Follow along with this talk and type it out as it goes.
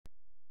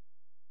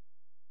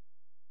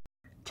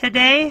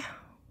Today,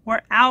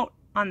 we're out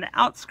on the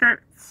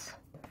outskirts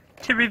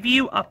to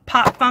review a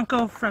Pop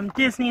Funko from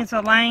Disney's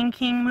The Lion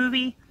King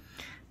movie.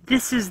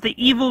 This is the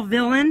evil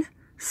villain,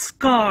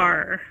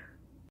 Scar.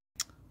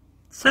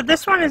 So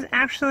this one is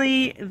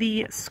actually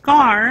the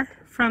Scar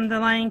from the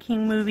Lion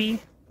King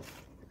movie.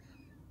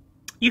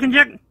 You can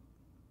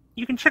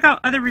check out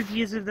other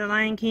reviews of the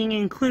Lion King,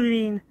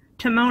 including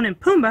Timon and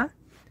Pumbaa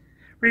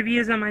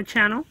reviews on my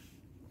channel.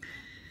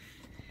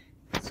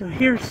 So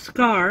here's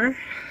Scar.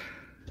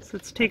 So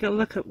let's take a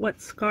look at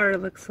what Scar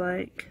looks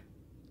like.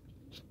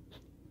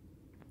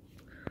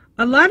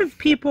 A lot of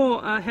people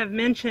have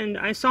mentioned,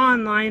 I saw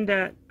online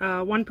that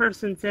one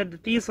person said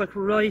that these look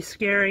really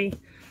scary,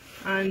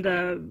 and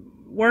the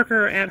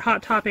worker at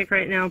Hot Topic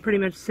right now pretty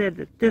much said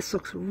that this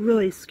looks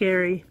really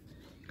scary.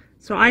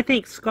 So I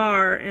think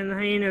Scar and the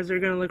hyenas are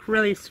going to look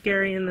really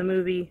scary in the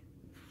movie.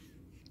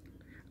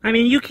 I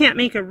mean, you can't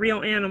make a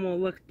real animal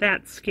look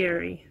that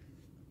scary.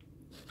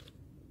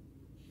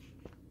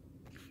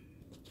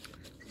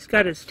 He's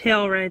got his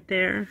tail right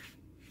there.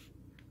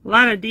 A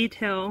lot of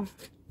detail.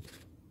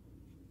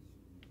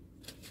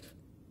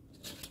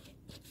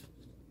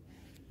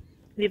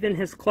 Even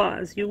his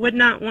claws. You would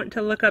not want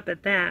to look up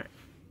at that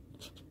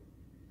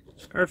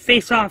or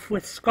face off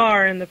with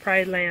Scar in the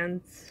Pride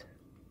Lands.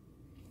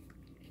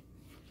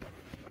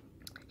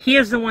 He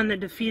is the one that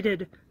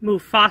defeated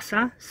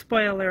Mufasa.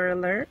 Spoiler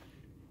alert.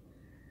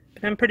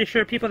 But I'm pretty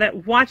sure people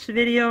that watch the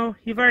video,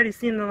 you've already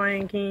seen The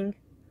Lion King.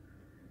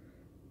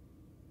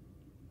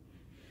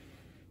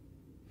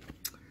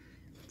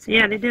 So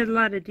yeah, they did a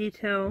lot of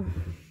detail.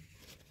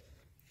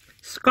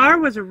 Scar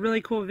was a really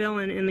cool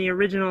villain in the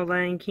original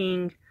Lion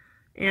King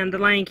and the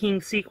Lion King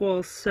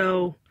sequels,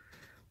 so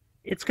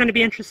it's going to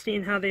be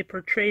interesting how they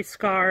portray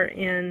Scar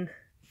in...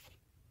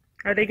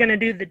 Are they going to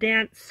do the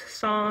dance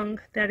song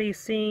that he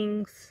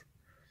sings?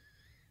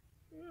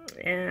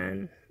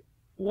 And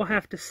we'll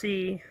have to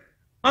see.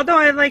 Although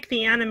I like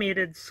the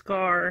animated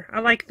Scar. I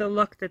like the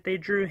look that they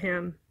drew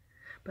him.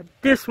 But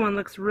this one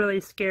looks really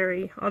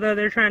scary, although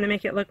they're trying to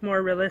make it look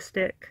more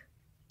realistic.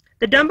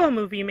 The Dumbo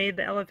movie made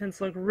the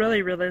elephants look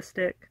really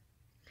realistic.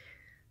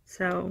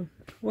 So,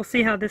 we'll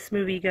see how this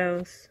movie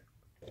goes.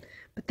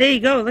 But there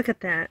you go, look at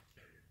that.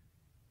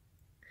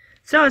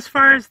 So as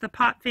far as the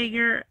pop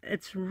figure,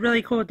 it's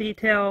really cool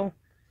detail.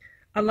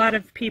 A lot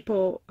of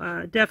people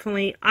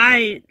definitely,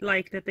 I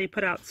like that they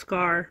put out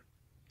Scar.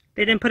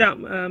 They didn't put out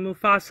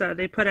Mufasa,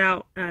 they put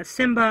out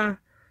Simba,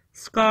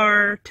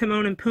 Scar,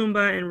 Timon and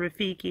Pumbaa, and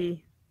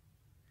Rafiki.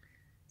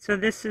 So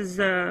this is,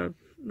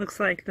 looks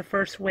like the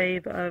first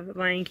wave of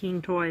Lion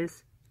King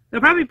toys.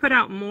 They'll probably put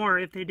out more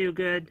if they do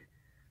good.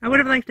 I would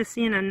have liked to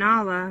see a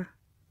Nala.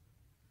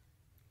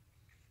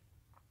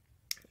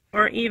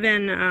 Or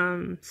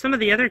even some of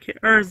the other,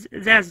 or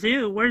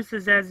Zazu. Where's the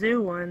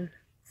Zazu one?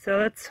 So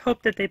let's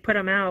hope that they put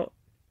them out.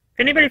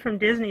 If anybody from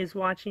Disney is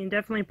watching,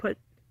 definitely put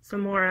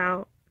some more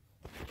out.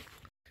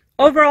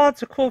 Overall,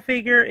 it's a cool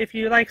figure. If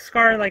you like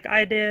Scar like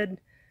I did,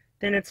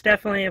 then it's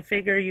definitely a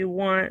figure you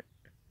want.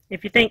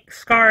 If you think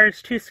Scar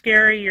is too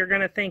scary, you're going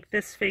to think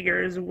this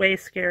figure is way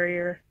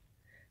scarier.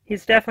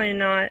 He's definitely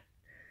not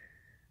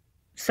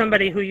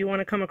somebody who you want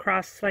to come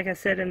across, like I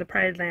said, in the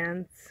Pride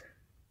Lands.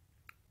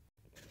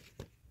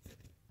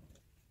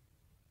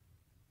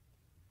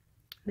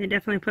 They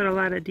definitely put a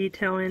lot of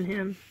detail in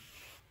him.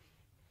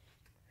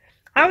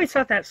 I always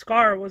thought that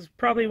Scar was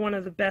probably one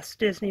of the best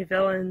Disney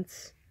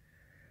villains.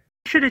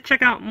 Be sure to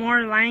check out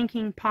more Lion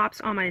King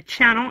pops on my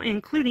channel,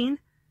 including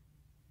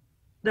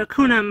the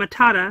Hakuna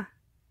Matata,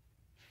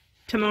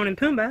 Timon and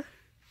Pumbaa,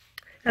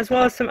 as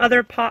well as some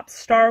other pops,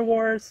 Star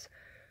Wars,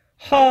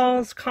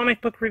 hauls,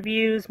 comic book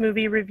reviews,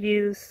 movie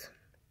reviews.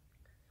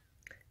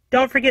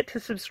 Don't forget to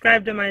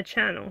subscribe to my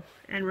channel,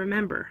 and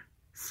remember,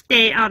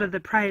 stay out of the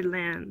Pride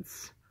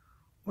Lands,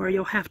 or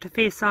you'll have to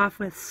face off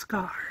with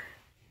Scar.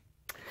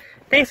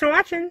 Thanks for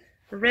watching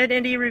Red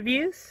Indie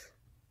Reviews,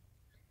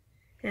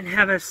 and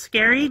have a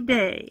scary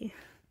day.